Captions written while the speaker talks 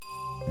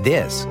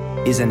This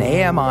is an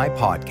AMI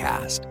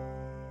podcast.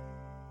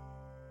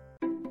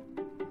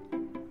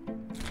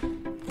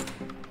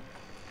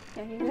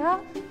 There you go.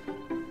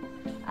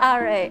 All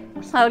right,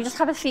 so just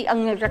have a seat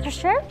on the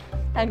register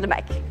and the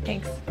mic.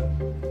 Thanks.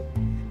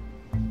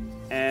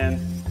 And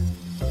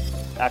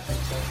action.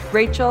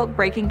 Rachel,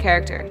 breaking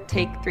character,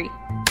 take 3.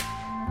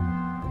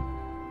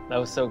 That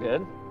was so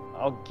good.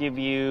 I'll give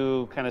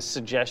you kind of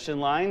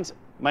suggestion lines.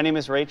 My name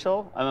is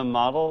Rachel. I'm a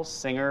model,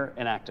 singer,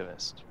 and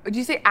activist. Would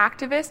you say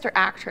activist or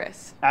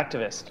actress?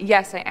 Activist.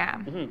 Yes, I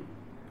am.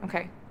 Mm-hmm.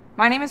 Okay.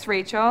 My name is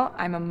Rachel.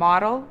 I'm a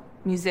model,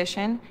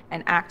 musician,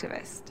 and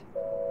activist.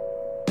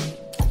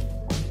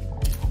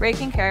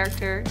 Breaking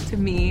character to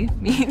me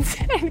means,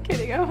 I'm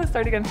kidding, I almost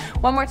start again.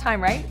 One more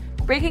time, right?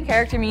 Breaking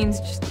character means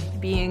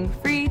just being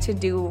free to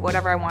do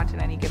whatever I want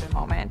in any given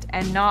moment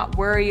and not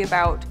worry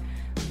about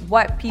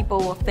what people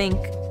will think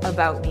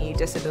about me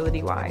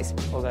disability-wise.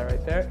 Hold that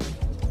right there.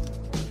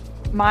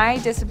 My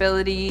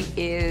disability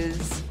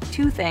is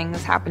 2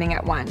 things happening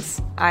at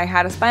once. I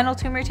had a spinal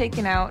tumor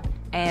taken out,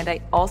 and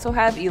I also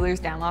have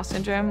Ehlers-Danlos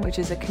syndrome, which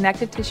is a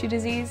connective tissue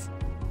disease.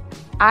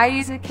 I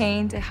use a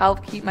cane to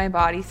help keep my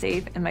body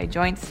safe and my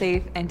joints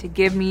safe and to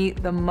give me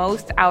the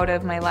most out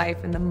of my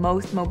life and the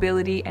most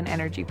mobility and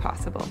energy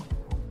possible.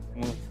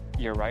 Move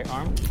your right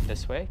arm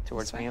this way,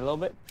 towards me a little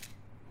bit.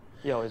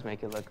 You always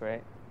make it look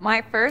great.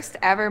 My first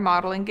ever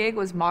modeling gig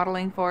was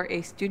modeling for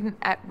a student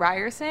at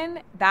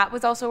Ryerson. That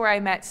was also where I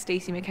met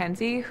Stacey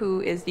McKenzie,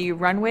 who is the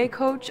runway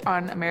coach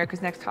on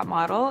America's Next Top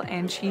Model,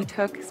 and she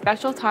took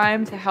special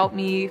time to help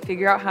me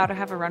figure out how to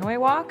have a runway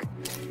walk.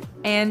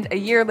 And a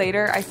year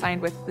later, I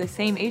signed with the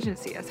same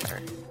agency as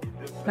her.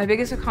 My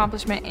biggest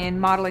accomplishment in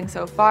modeling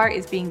so far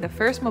is being the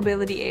first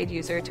mobility aid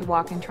user to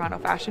walk in Toronto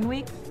Fashion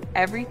Week.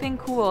 Everything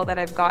cool that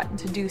I've gotten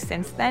to do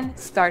since then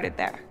started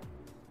there.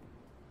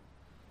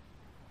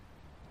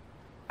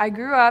 I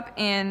grew up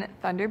in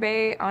Thunder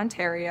Bay,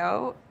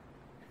 Ontario.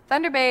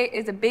 Thunder Bay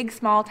is a big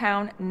small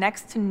town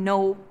next to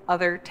no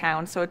other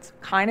town, so it's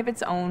kind of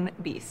its own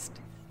beast.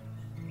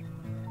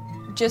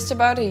 Just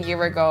about a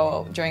year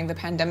ago, during the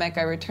pandemic,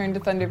 I returned to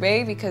Thunder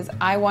Bay because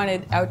I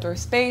wanted outdoor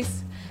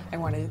space, I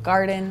wanted a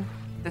garden.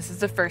 This is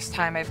the first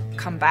time I've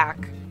come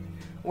back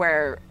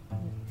where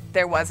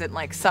there wasn't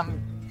like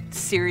some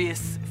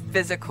serious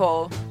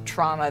physical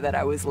trauma that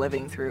I was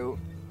living through.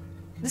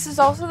 This is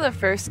also the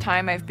first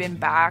time I've been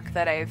back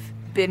that I've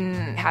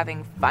been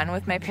having fun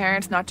with my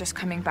parents, not just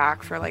coming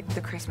back for like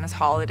the Christmas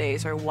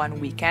holidays or one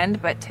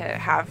weekend, but to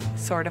have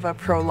sort of a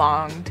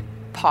prolonged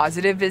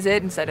positive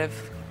visit instead of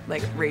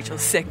like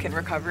Rachel's sick and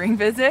recovering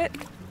visit.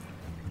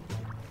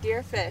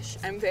 Dear fish,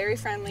 I'm very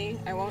friendly.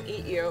 I won't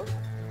eat you.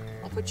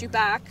 I'll put you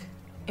back.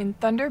 In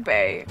Thunder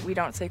Bay, we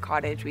don't say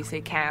cottage, we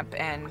say camp,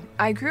 and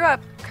I grew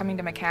up coming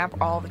to my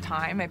camp all the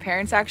time. My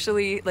parents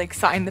actually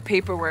signed the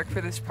paperwork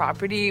for this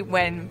property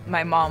when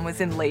my mom was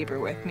in labor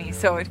with me,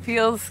 so it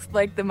feels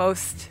like the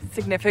most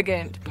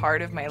significant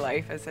part of my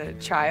life as a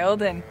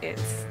child, and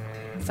it's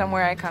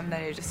somewhere I come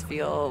that I just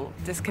feel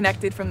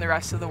disconnected from the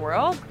rest of the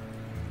world.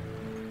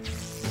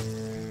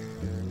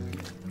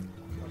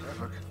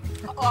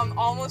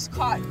 Almost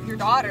caught your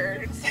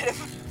daughter instead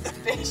of the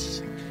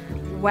fish.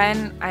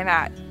 When I'm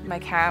at my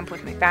camp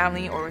with my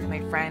family or with my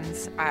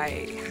friends,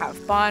 I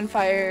have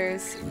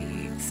bonfires,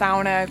 we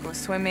sauna, go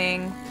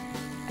swimming,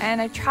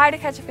 and I try to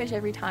catch a fish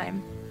every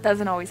time.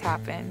 Doesn't always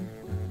happen,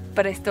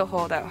 but I still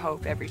hold out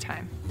hope every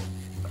time.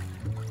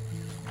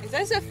 Is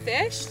this a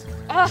fish?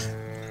 Ugh,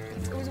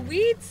 it was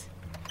weeds.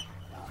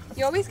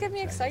 You always get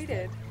me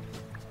excited.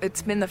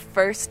 It's been the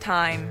first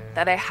time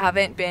that I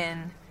haven't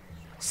been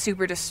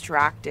super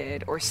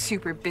distracted or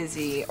super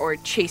busy or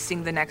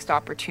chasing the next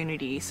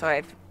opportunity, so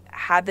I've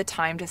had the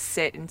time to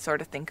sit and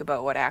sort of think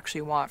about what I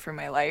actually want for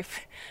my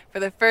life for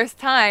the first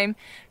time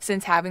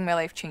since having my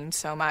life change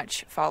so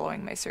much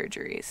following my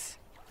surgeries.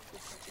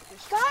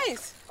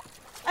 Guys,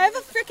 I have a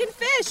freaking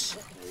fish.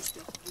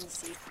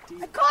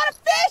 I caught a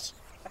fish.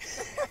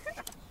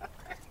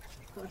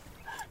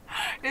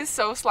 It's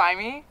so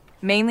slimy.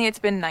 Mainly it's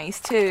been nice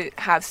to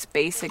have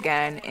space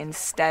again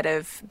instead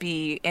of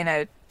be in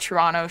a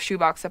Toronto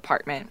shoebox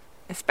apartment,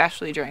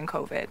 especially during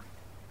COVID.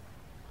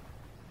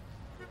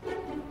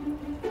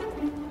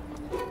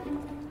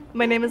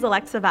 My name is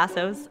Alexia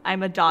Vassos.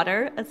 I'm a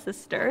daughter, a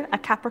sister, a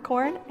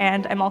Capricorn,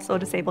 and I'm also a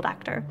disabled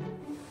actor.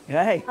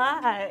 Hey.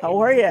 Hi. How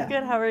are you?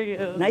 Good, how are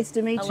you? Nice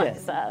to meet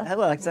Alexa. you.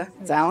 Hello, Alexa.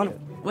 It's Alan.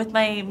 With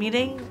my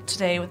meeting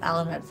today with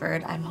Alan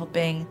Redford, I'm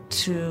hoping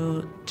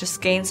to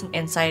just gain some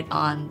insight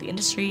on the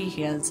industry.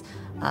 He has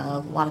a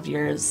lot of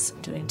years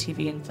doing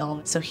TV and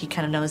film, so he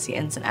kind of knows the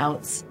ins and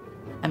outs.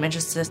 I'm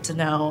interested to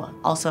know,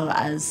 also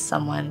as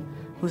someone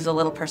who's a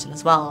little person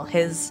as well,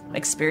 his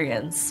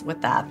experience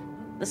with that.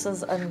 This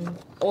is an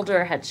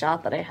older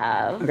headshot that I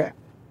have. Okay.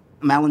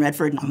 I'm Alan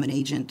Redford, and I'm an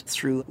agent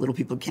through Little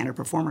People Canada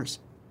Performers.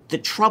 The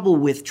trouble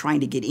with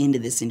trying to get into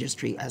this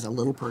industry as a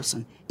little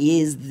person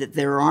is that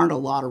there aren't a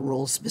lot of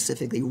roles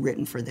specifically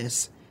written for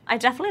this. I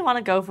definitely want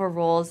to go for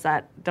roles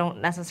that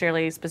don't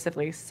necessarily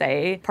specifically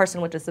say person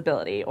with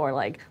disability or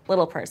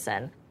little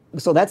person.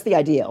 So that's the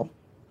ideal.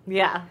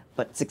 Yeah.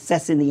 But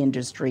success in the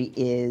industry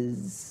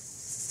is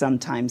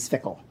sometimes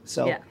fickle.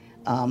 So Yeah.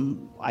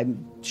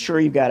 I'm sure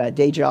you've got a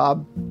day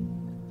job.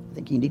 I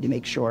think you need to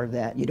make sure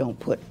that you don't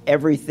put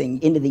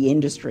everything into the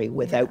industry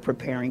without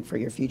preparing for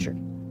your future.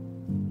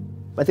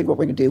 I think what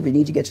we're going to do, we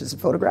need to get you some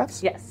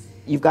photographs. Yes.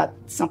 You've got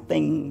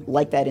something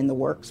like that in the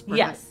works,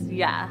 perhaps? Yes.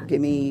 Yeah.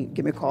 Give me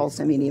a call,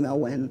 send me an email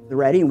when they're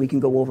ready, and we can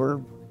go over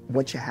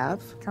what you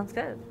have. Sounds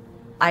good.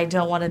 I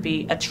don't want to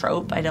be a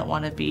trope. I don't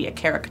want to be a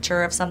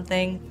caricature of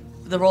something.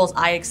 The roles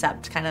I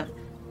accept kind of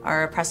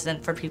are a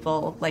precedent for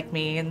people like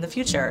me in the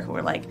future who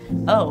are like,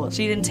 oh,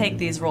 she didn't take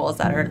these roles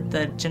that are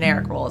the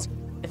generic roles.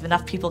 If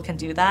enough people can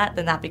do that,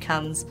 then that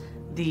becomes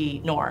the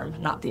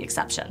norm, not the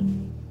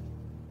exception.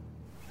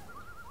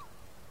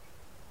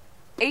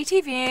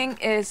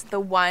 ATVing is the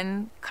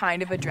one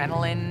kind of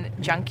adrenaline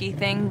junkie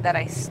thing that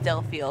I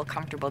still feel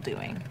comfortable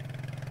doing.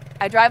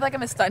 I drive like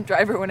I'm a stunt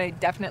driver when I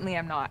definitely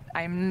am not.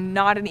 I'm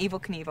not an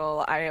Evel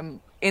Knievel. I am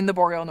in the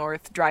Boreal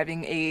North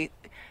driving a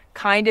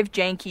kind of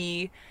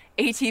janky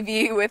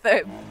ATV with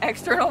an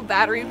external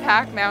battery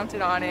pack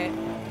mounted on it.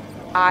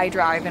 I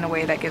drive in a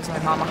way that gives my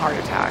mom a heart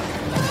attack.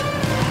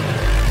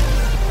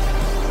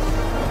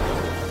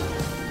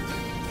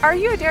 Are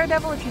you a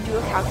daredevil if you do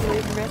a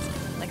calculated risk?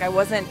 Like, I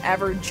wasn't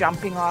ever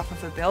jumping off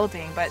of a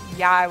building, but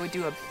yeah, I would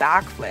do a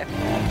backflip.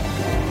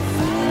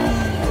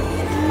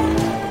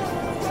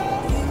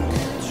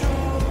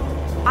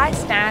 I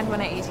stand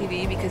when I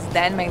ATV because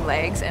then my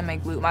legs and my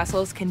glute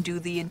muscles can do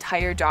the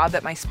entire job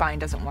that my spine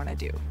doesn't want to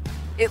do.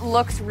 It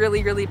looks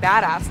really, really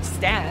badass to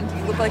stand.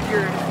 You look like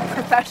you're a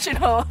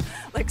professional,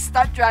 like,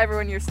 stunt driver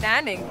when you're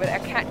standing, but I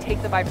can't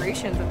take the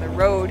vibrations of the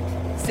road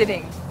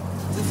sitting.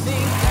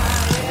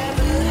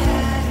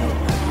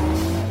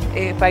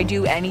 If I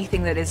do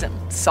anything that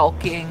isn't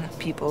sulking,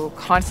 people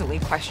constantly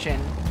question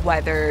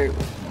whether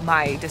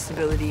my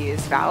disability is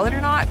valid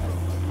or not.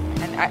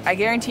 And I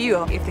guarantee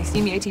you, if they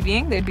see me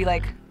ATVing, they'd be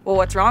like, well,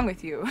 what's wrong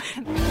with you?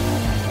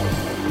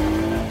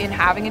 In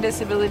having a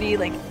disability,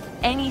 like,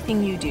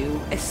 anything you do,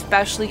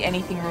 especially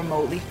anything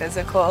remotely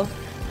physical,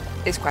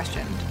 is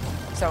questioned.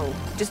 So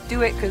just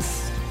do it,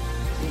 because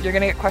you're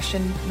gonna get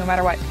questioned no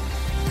matter what.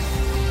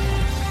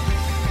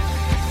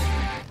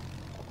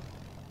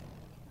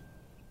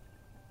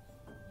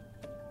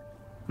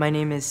 My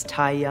name is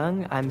Tai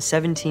Young. I'm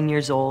 17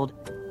 years old.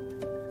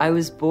 I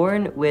was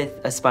born with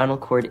a spinal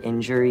cord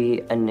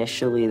injury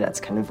initially. That's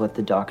kind of what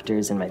the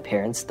doctors and my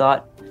parents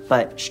thought.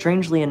 But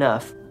strangely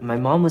enough, my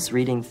mom was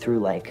reading through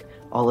like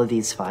all of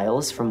these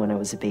files from when I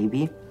was a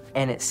baby,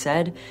 and it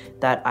said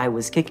that I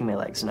was kicking my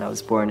legs when I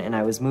was born and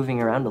I was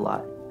moving around a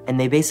lot. And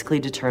they basically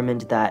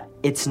determined that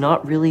it's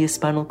not really a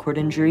spinal cord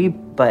injury,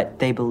 but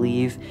they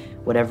believe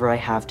whatever I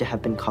have to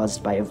have been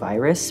caused by a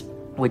virus,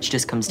 which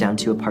just comes down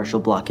to a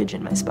partial blockage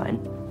in my spine.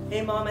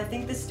 Hey Mom, I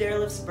think the stair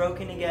lift's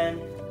broken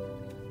again.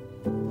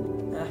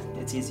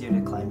 It's easier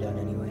to climb down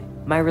anyway.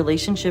 My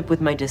relationship with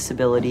my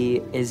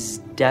disability is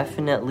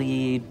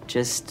definitely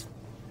just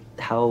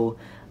how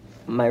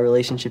my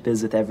relationship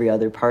is with every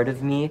other part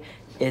of me.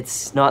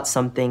 It's not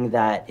something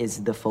that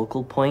is the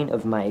focal point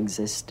of my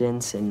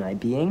existence and my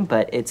being,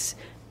 but it's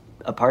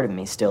a part of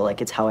me still.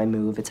 Like, it's how I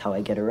move, it's how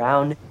I get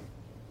around.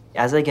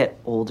 As I get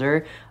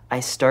older, I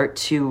start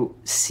to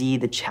see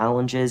the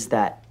challenges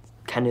that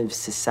kind of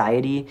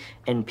society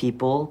and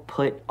people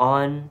put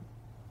on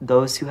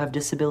those who have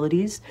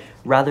disabilities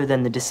rather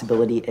than the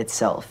disability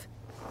itself.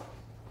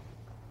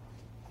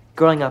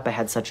 Growing up, I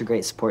had such a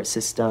great support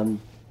system,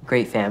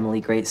 great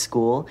family, great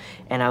school,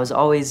 and I was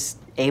always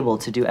able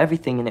to do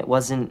everything, and it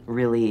wasn't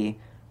really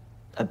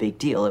a big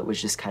deal. It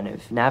was just kind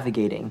of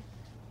navigating.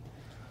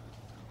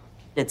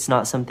 It's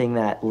not something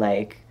that,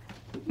 like,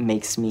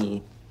 makes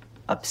me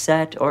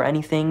upset or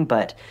anything,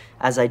 but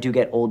as I do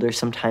get older,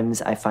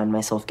 sometimes I find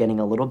myself getting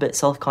a little bit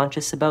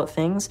self-conscious about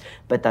things,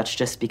 but that's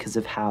just because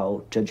of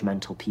how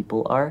judgmental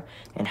people are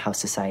and how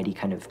society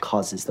kind of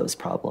causes those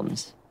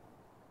problems.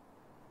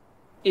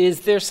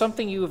 Is there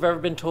something you have ever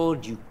been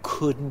told you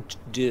couldn't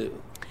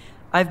do?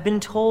 I've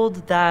been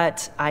told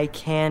that I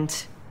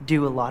can't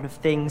do a lot of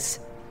things.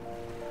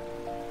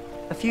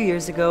 A few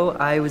years ago,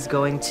 I was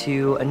going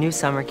to a new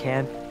summer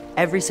camp.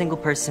 Every single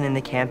person in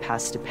the camp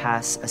has to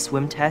pass a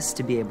swim test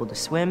to be able to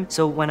swim.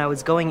 So when I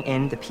was going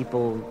in, the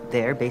people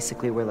there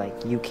basically were like,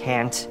 you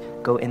can't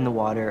go in the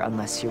water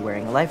unless you're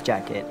wearing a life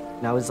jacket.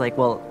 And I was like,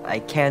 well, I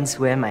can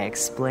swim. I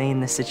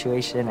explained the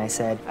situation. I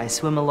said, I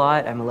swim a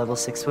lot. I'm a level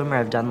 6 swimmer.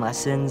 I've done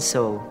lessons.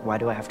 So why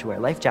do I have to wear a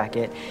life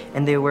jacket?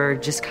 And they were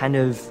just kind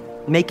of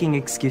making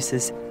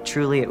excuses.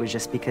 Truly, it was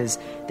just because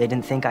they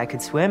didn't think I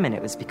could swim, and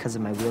it was because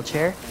of my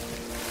wheelchair.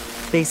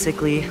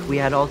 Basically, we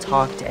had all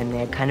talked, and they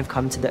had kind of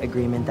come to the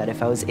agreement that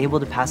if I was able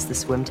to pass the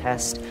swim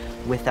test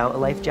without a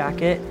life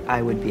jacket,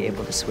 I would be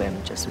able to swim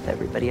just with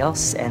everybody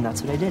else, and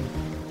that's what I did.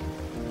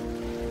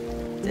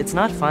 It's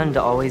not fun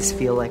to always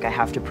feel like I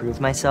have to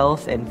prove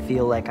myself and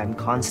feel like I'm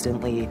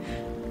constantly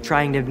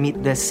trying to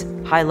meet this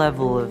high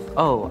level of,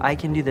 oh, I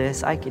can do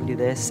this,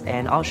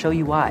 and I'll show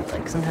you why.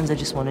 Like, sometimes I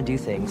just want to do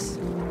things.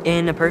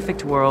 In a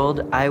perfect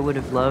world, I would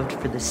have loved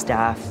for the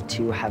staff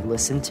to have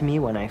listened to me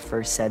when I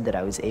first said that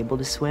I was able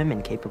to swim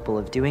and capable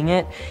of doing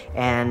it.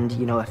 And,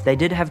 if they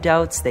did have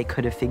doubts, they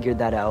could have figured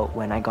that out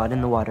when I got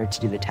in the water to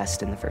do the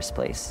test in the first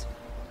place.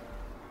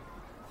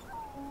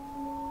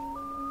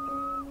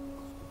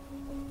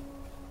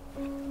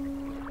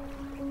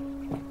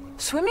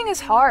 Swimming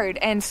is hard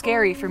and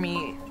scary for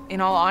me,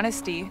 in all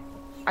honesty.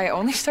 I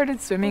only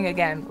started swimming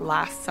again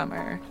last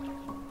summer.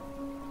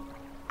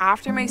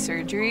 After my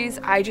surgeries,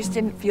 I just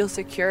didn't feel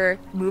secure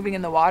moving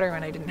in the water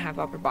when I didn't have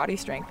upper body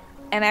strength.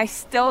 And I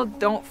still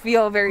don't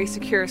feel very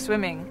secure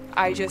swimming.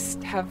 I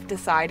just have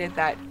decided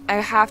that I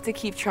have to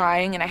keep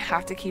trying and I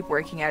have to keep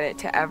working at it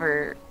to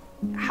ever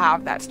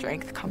have that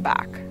strength come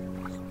back.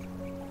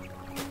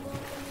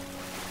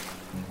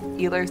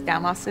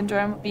 Ehlers-Danlos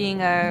syndrome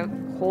being a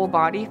whole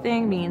body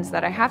thing means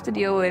that I have to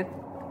deal with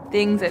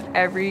things at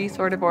every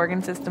sort of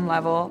organ system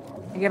level.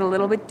 I get a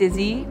little bit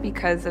dizzy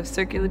because of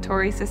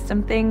circulatory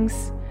system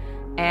things,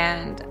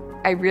 and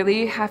I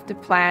really have to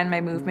plan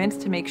my movements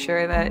to make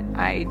sure that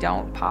I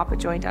don't pop a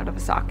joint out of a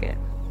socket.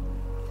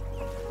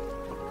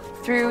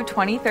 Through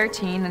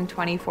 2013 and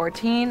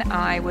 2014,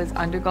 I was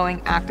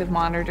undergoing active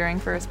monitoring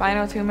for a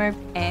spinal tumor,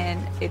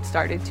 and it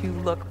started to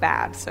look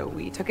bad, so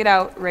we took it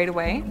out right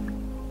away.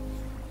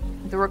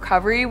 The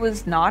recovery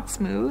was not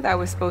smooth. I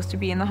was supposed to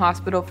be in the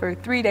hospital for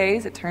 3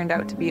 days. It turned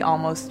out to be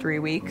almost 3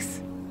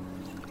 weeks.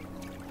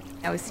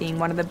 I was seeing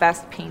one of the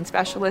best pain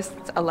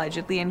specialists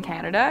allegedly in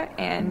Canada,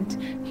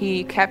 and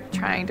he kept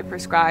trying to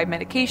prescribe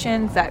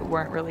medications that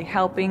weren't really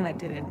helping, that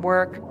didn't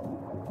work.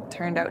 It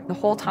turned out the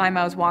whole time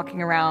I was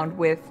walking around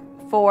with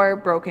 4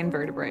 broken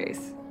vertebrae.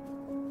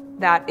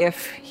 That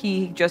if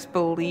he just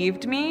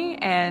believed me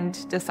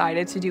and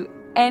decided to do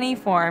any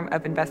form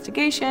of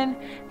investigation,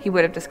 he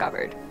would have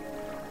discovered.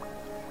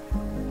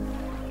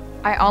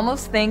 I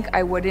almost think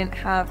I wouldn't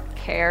have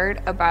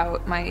cared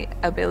about my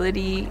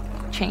ability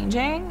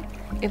changing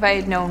if I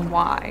had known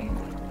why.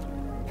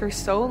 For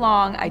so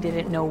long, I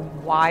didn't know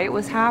why it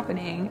was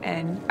happening,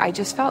 and I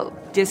just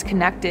felt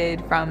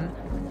disconnected from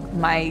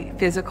my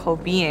physical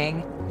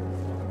being.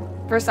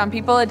 For some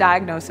people, a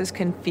diagnosis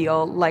can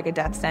feel like a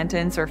death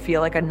sentence or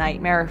feel like a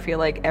nightmare or feel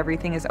like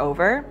everything is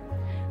over.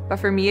 But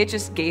for me, it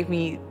just gave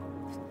me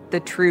the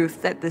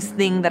truth that this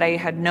thing that I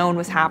had known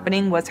was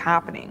happening.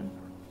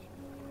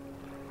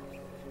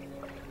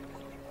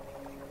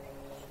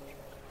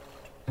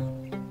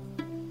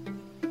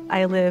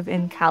 I live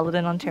in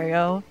Caledon,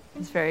 Ontario.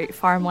 It's very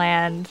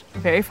farmland,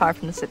 very far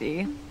from the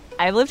city.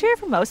 I've lived here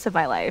for most of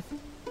my life.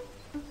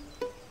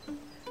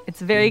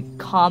 It's a very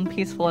calm,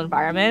 peaceful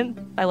environment.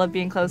 I love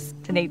being close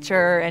to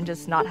nature, and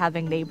just not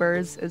having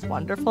neighbors is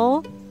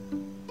wonderful.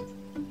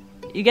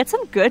 You get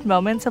some good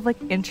moments of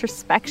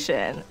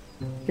introspection.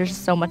 There's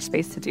just so much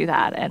space to do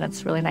that, and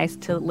it's really nice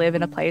to live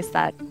in a place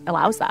that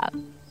allows that.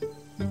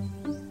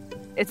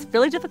 It's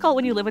really difficult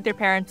when you live with your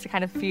parents to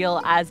kind of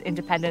feel as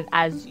independent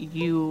as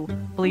you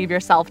believe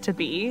yourself to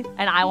be.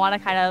 And I want to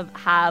kind of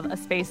have a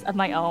space of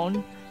my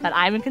own that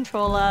I'm in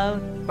control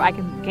of, where I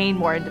can gain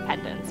more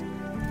independence.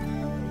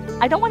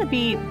 I don't want to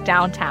be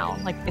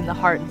downtown, in the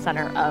heart and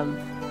center of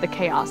the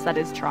chaos that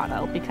is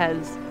Toronto,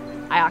 because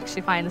I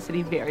actually find the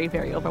city very,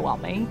 very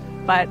overwhelming.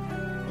 But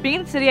being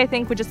in the city, I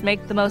think, would just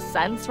make the most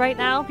sense right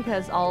now,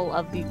 because all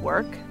of the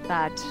work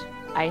that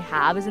I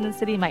have is in the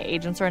city. My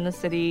agents are in the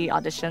city,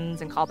 auditions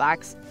and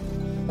callbacks.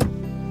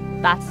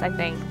 That's, I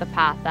think, the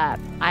path that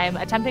I'm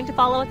attempting to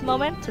follow at the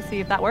moment to see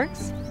if that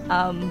works.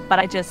 But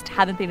I just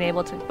haven't been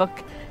able to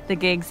book the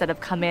gigs that have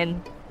come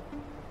in.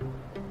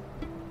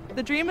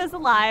 The dream is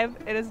alive.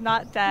 It is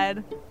not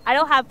dead. I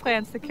don't have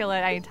plans to kill it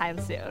anytime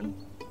soon.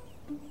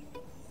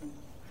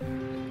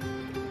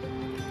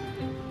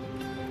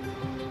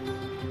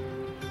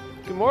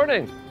 Good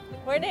morning.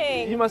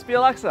 Morning. You must be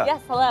Alexia.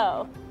 Yes,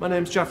 hello. My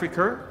name's Jeffrey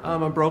Kerr.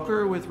 I'm a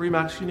broker with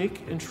Remax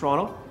Unique in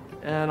Toronto,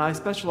 and I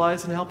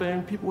specialize in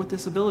helping people with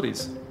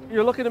disabilities.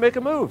 You're looking to make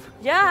a move.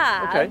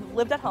 Yeah. Okay. I've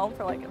lived at home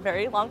for a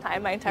very long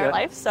time, my entire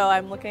life, so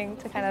I'm looking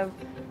to kind of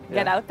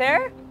get out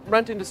there.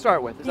 Renting to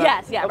start with.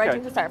 Yes,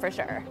 renting to start for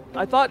sure.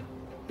 I thought,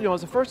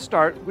 as a first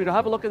start, we'd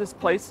have a look at this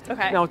place.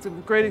 Okay. Now, it's a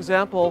great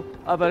example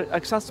of an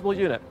accessible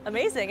unit.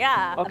 Amazing,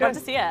 yeah. Okay. I'd love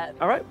to see it.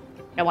 All right.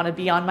 I want to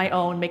be on my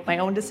own, make my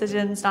own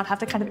decisions, not have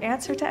to kind of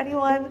answer to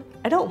anyone.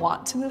 I don't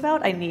want to move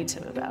out, I need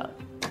to move out.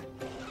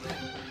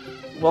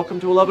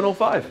 Welcome to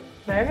 1105.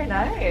 Very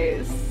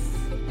nice.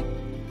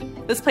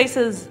 This place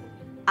is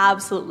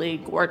absolutely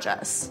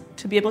gorgeous.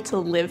 To be able to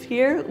live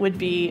here would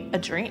be a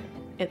dream.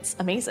 It's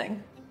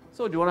amazing.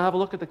 So do you want to have a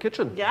look at the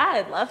kitchen? Yeah,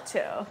 I'd love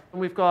to. And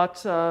we've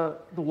got the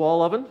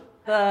wall oven.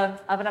 The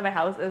oven at my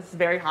house is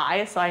very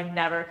high, so I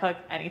never cook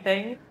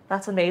anything.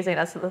 That's amazing.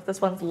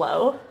 This one's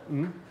low.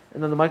 Mm-hmm.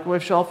 And then the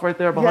microwave shelf right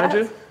there behind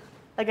you.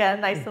 Again,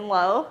 nice and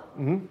low.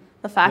 Mm-hmm.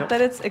 The fact that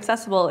it's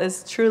accessible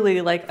is truly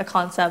a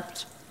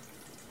concept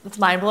that's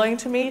mind-blowing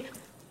to me.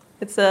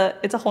 It's a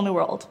whole new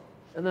world.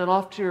 And then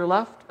off to your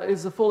left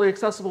is a fully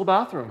accessible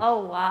bathroom.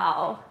 Oh,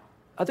 wow.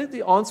 I think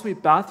the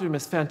ensuite bathroom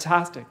is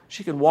fantastic.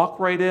 She can walk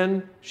right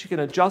in. She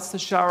can adjust the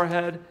shower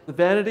head. The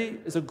vanity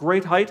is a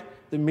great height.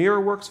 The mirror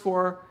works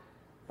for her.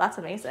 That's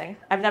amazing.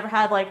 I've never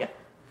had like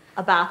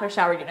a bath or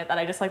shower unit that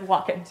I just like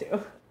walk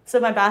into. So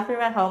my bathroom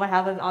at home, I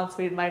have an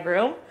ensuite in my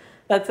room.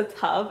 That's a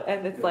tub,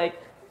 and it's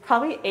like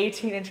probably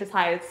 18 inches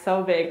high. It's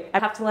so big. I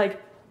have to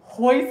like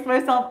hoist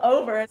myself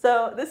over.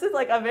 So this is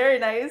like a very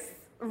nice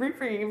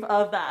reprieve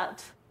of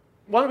that.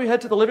 Why don't we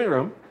head to the living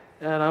room?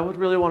 And I would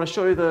really want to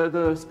show you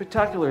the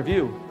spectacular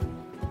view.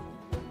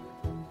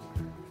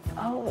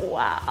 Oh,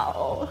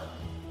 wow.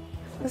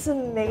 This is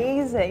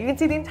amazing. You can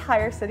see the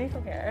entire city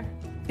from here.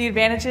 The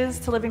advantages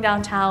to living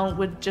downtown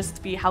would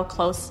just be how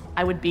close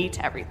I would be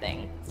to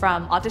everything.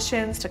 From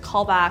auditions to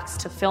callbacks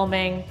to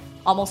filming,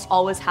 almost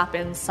always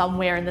happens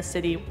somewhere in the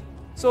city.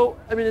 So,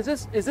 I mean, is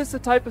this the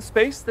type of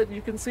space that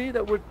you can see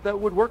that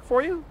would work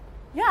for you?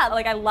 Yeah,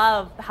 like I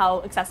love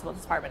how accessible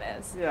this apartment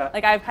is. Yeah.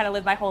 Like I've kind of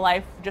lived my whole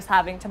life just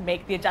having to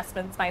make the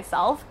adjustments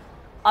myself.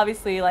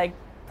 Obviously, like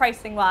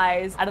pricing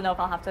wise, I don't know if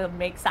I'll have to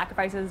make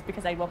sacrifices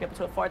because I won't be able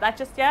to afford that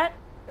just yet.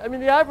 I mean,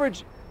 the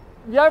average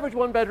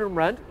one-bedroom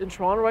rent in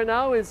Toronto right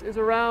now is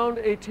around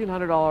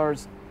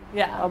 $1,800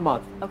 a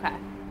month. Okay.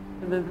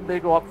 And then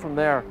they go up from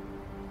there.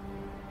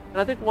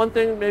 And I think one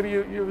thing maybe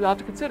you have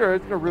to consider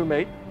is a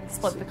roommate.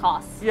 Split the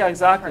costs. Yeah,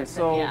 exactly. Person,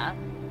 so yeah.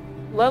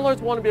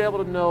 Landlords want to be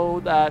able to know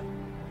that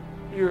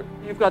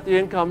you've got the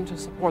income to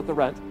support the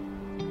rent.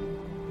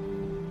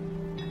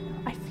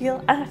 I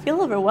feel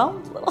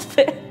overwhelmed a little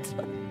bit.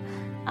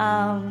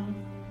 Not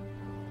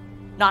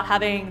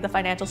having the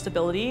financial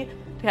stability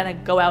to kind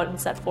of go out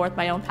and set forth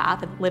my own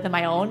path and live in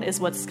my own is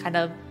what's kind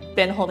of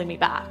been holding me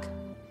back.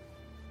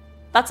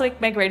 That's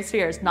like my greatest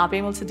fear, is not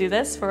being able to do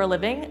this for a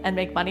living and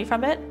make money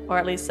from it, or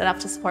at least enough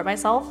to support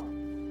myself.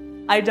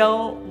 I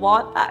don't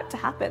want that to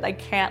happen. I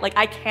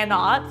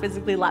cannot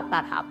physically let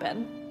that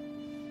happen.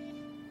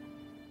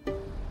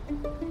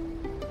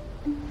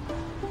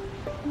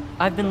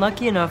 I've been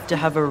lucky enough to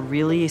have a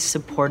really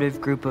supportive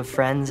group of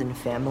friends and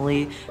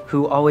family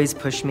who always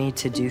push me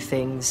to do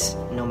things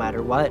no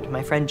matter what.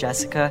 My friend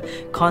Jessica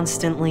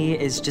constantly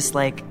is just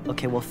like,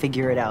 okay, we'll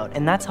figure it out.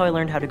 And that's how I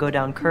learned how to go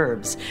down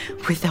curbs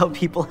without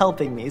people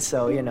helping me,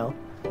 so, you know.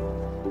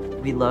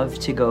 We love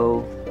to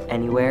go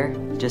anywhere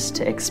just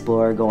to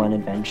explore, go on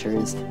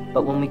adventures.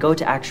 But when we go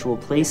to actual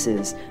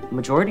places, the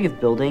majority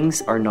of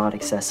buildings are not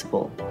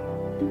accessible.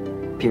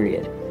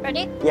 Period.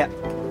 Ready? Yeah.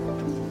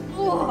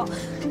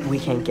 We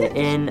can't get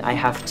in. I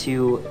have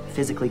to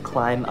physically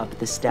climb up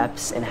the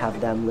steps and have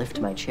them lift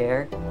my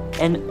chair.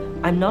 And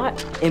I'm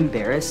not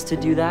embarrassed to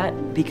do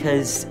that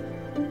because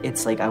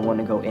it's like I want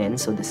to go in,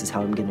 so this is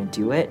how I'm going to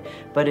do it.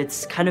 But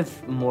it's kind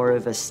of more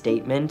of a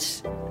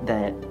statement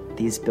that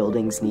these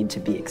buildings need to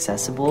be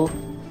accessible.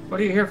 What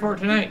are you here for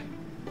tonight?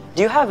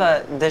 Do you have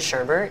the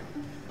sherbet?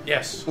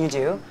 Yes. You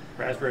do?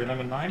 Raspberry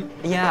lemon lime?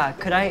 Yeah,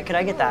 could I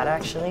get that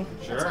actually?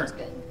 Sure. That sounds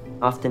good.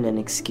 Often an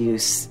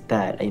excuse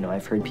that,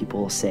 I've heard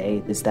people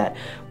say is that,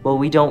 well,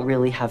 we don't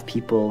really have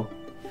people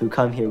who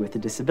come here with a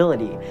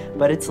disability.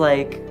 But it's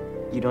like,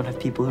 you don't have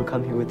people who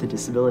come here with a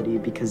disability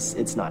because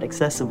it's not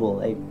accessible.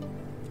 Like,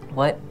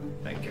 what?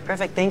 Thank you.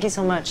 Perfect. Thank you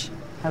so much.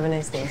 Have a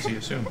nice day. See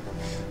you soon.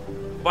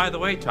 By the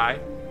way, Ty,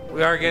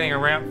 we are getting a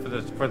ramp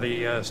for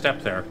the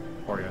step there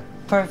for you.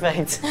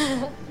 Perfect.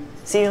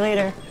 See you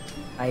later.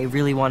 I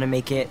really want to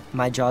make it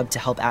my job to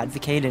help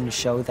advocate and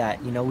show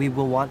that, we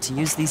will want to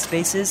use these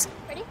spaces.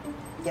 Ready?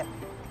 Yeah.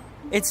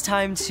 It's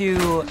time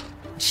to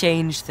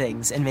change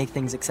things and make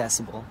things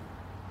accessible.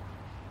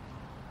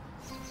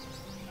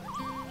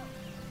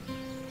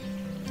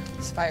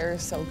 This fire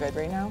is so good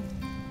right now.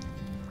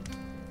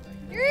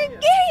 You're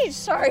engaged!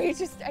 Sorry,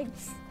 I'm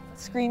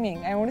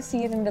Screaming. I want to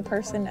see it in the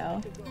person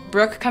now.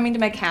 Brooke coming to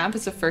my camp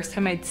is the first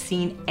time I'd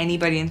seen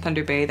anybody in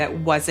Thunder Bay that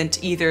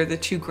wasn't either the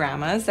two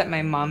grandmas that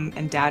my mom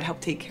and dad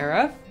helped take care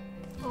of.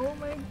 Oh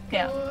my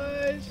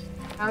gosh.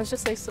 I was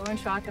just like so in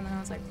shock, and then I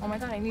was like, oh my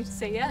god, I need to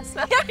say yes.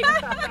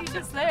 He's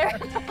just there.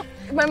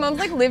 My mom's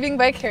like living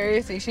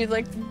vicariously. She's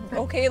like,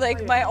 okay,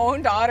 like my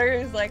own daughter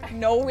is like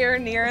nowhere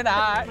near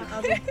that.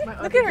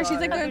 Look at her, she's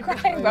like going to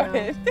cry about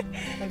it.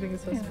 I think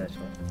it's so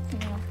special.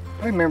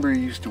 I remember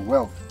you used to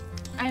weld.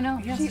 I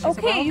know. Yes, you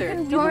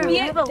can be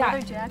a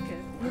leather jacket.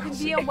 You can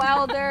be a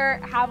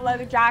welder, have a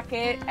leather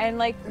jacket, and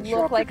like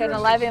look like an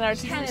 11 or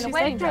 10 in a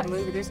wedding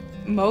dress.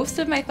 Most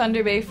of my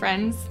Thunder Bay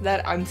friends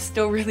that I'm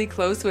still really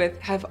close with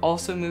have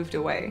also moved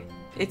away.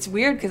 It's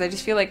weird because I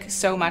just feel like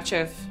so much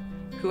of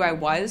who I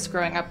was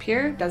growing up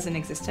here doesn't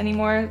exist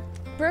anymore.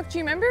 Brooke, do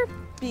you remember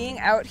being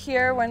out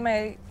here when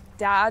my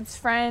dad's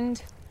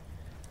friend,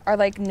 our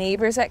like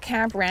neighbors at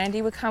camp,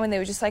 Randy, would come and they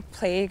would just like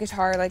play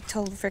guitar like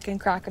till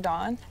freaking crack of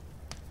dawn?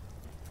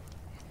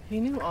 He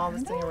knew all the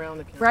thing around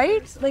the campfire.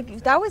 Right?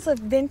 Like that was a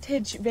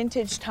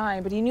vintage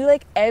time, but he knew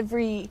like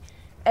every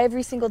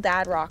single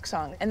dad rock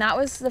song. And that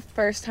was the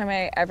first time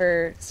I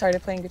ever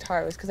started playing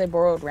guitar, was because I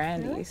borrowed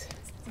Randy's.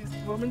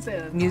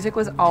 Music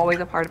was always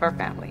a part of our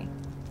family.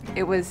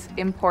 It was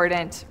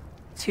important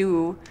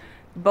to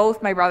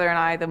both my brother and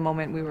I the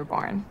moment we were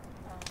born.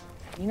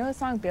 You know the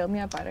song Build Me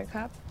Up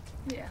Buttercup?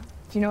 Yeah.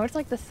 Do you know it's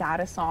like the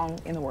saddest song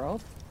in the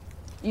world?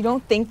 You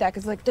don't think that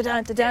because it's like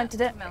da-da, da-da,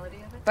 da-da. Melody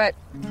of it. But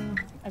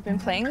I've been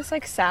playing this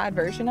like sad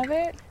version of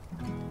it.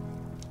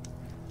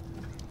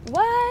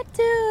 Why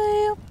do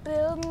you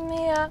build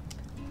me up,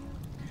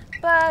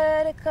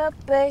 buttercup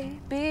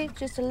baby,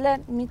 just to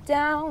let me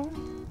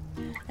down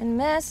and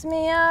mess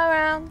me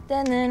around?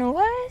 And then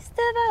worst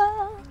of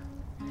all,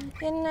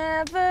 you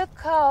never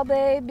call,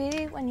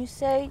 baby, when you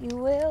say you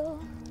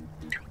will.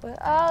 But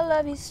I'll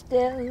love you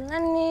still. I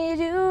need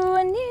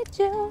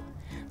you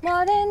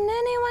more than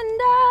anyone,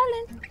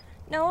 darling.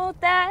 Know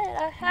that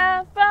I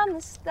have from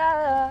the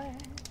start.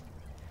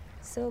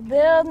 So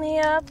build me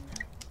up,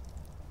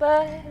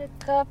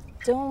 buttercup,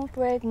 don't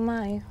break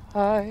my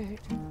heart.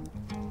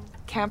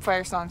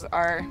 Campfire songs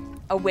are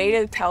a way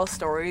to tell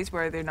stories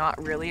where they're not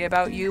really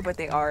about you, but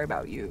they are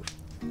about you.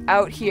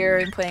 Out here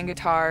and playing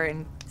guitar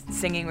and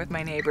singing with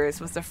my neighbors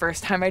was the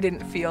first time I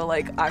didn't feel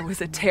like I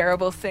was a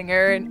terrible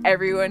singer and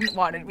everyone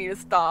wanted me to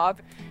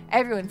stop.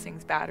 Everyone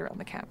sings bad around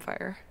the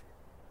campfire.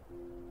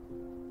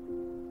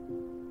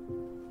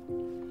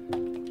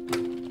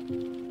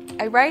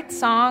 I write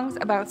songs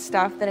about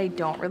stuff that I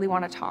don't really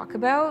want to talk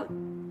about.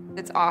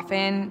 It's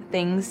often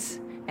things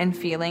and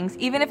feelings,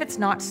 even if it's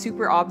not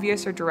super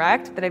obvious or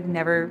direct, that I've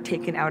never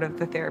taken out of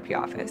the therapy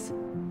office.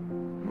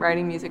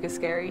 Writing music is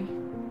scary.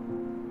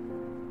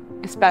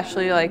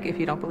 Especially like if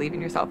you don't believe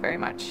in yourself very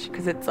much,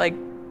 because it's like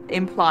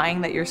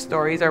implying that your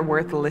stories are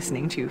worth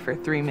listening to for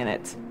 3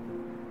 minutes.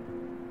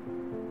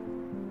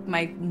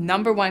 My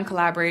number one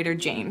collaborator,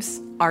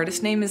 James,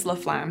 artist name is La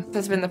Flamme,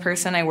 has been the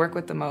person I work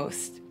with the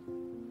most.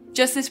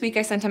 Just this week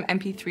I sent him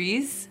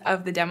MP3s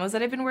of the demos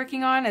that I've been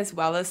working on, as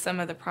well as some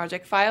of the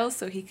project files,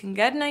 so he can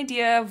get an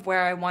idea of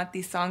where I want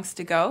these songs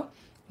to go.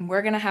 And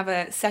we're gonna have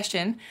a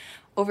session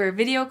over a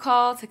video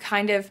call to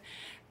kind of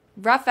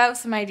rough out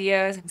some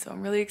ideas, and so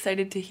I'm really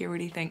excited to hear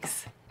what he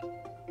thinks.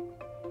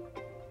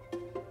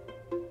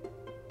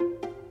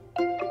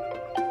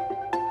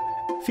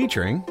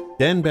 Featuring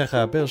Dan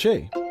Berger,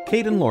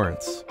 Caden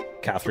Lawrence,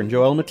 Catherine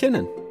Joelle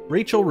McKinnon,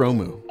 Rachel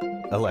Romu,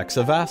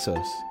 Alexa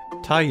Vassos,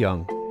 Ty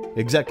Young.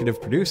 Executive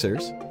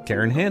producers,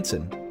 Karen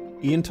Hansen,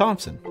 Ian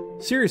Thompson.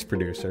 Series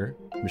producer,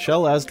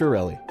 Michelle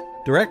Asdarelli.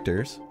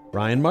 Directors,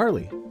 Ryan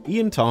Marley,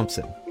 Ian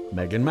Thompson,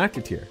 Megan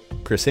McAteer,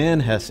 Chris-Anne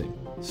Hessing,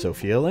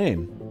 Sophia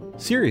Lane.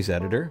 Series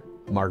editor,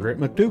 Margaret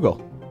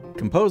McDougall.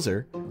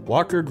 Composer,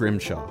 Walker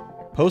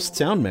Grimshaw.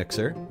 Post-sound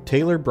mixer,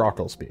 Taylor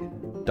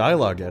Brocklesby.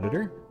 Dialogue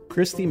editor,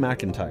 Christy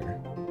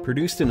McIntyre.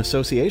 Produced in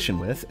association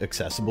with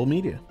Accessible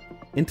Media.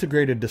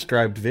 Integrated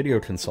Described Video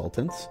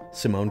Consultants,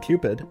 Simone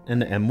Cupid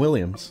and M.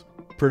 Williams.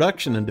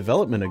 Production and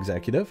Development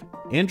Executive,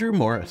 Andrew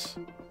Morris.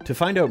 To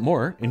find out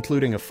more,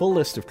 including a full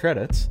list of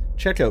credits,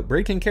 check out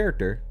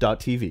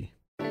breakingcharacter.tv.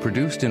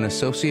 Produced in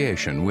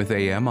association with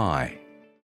AMI.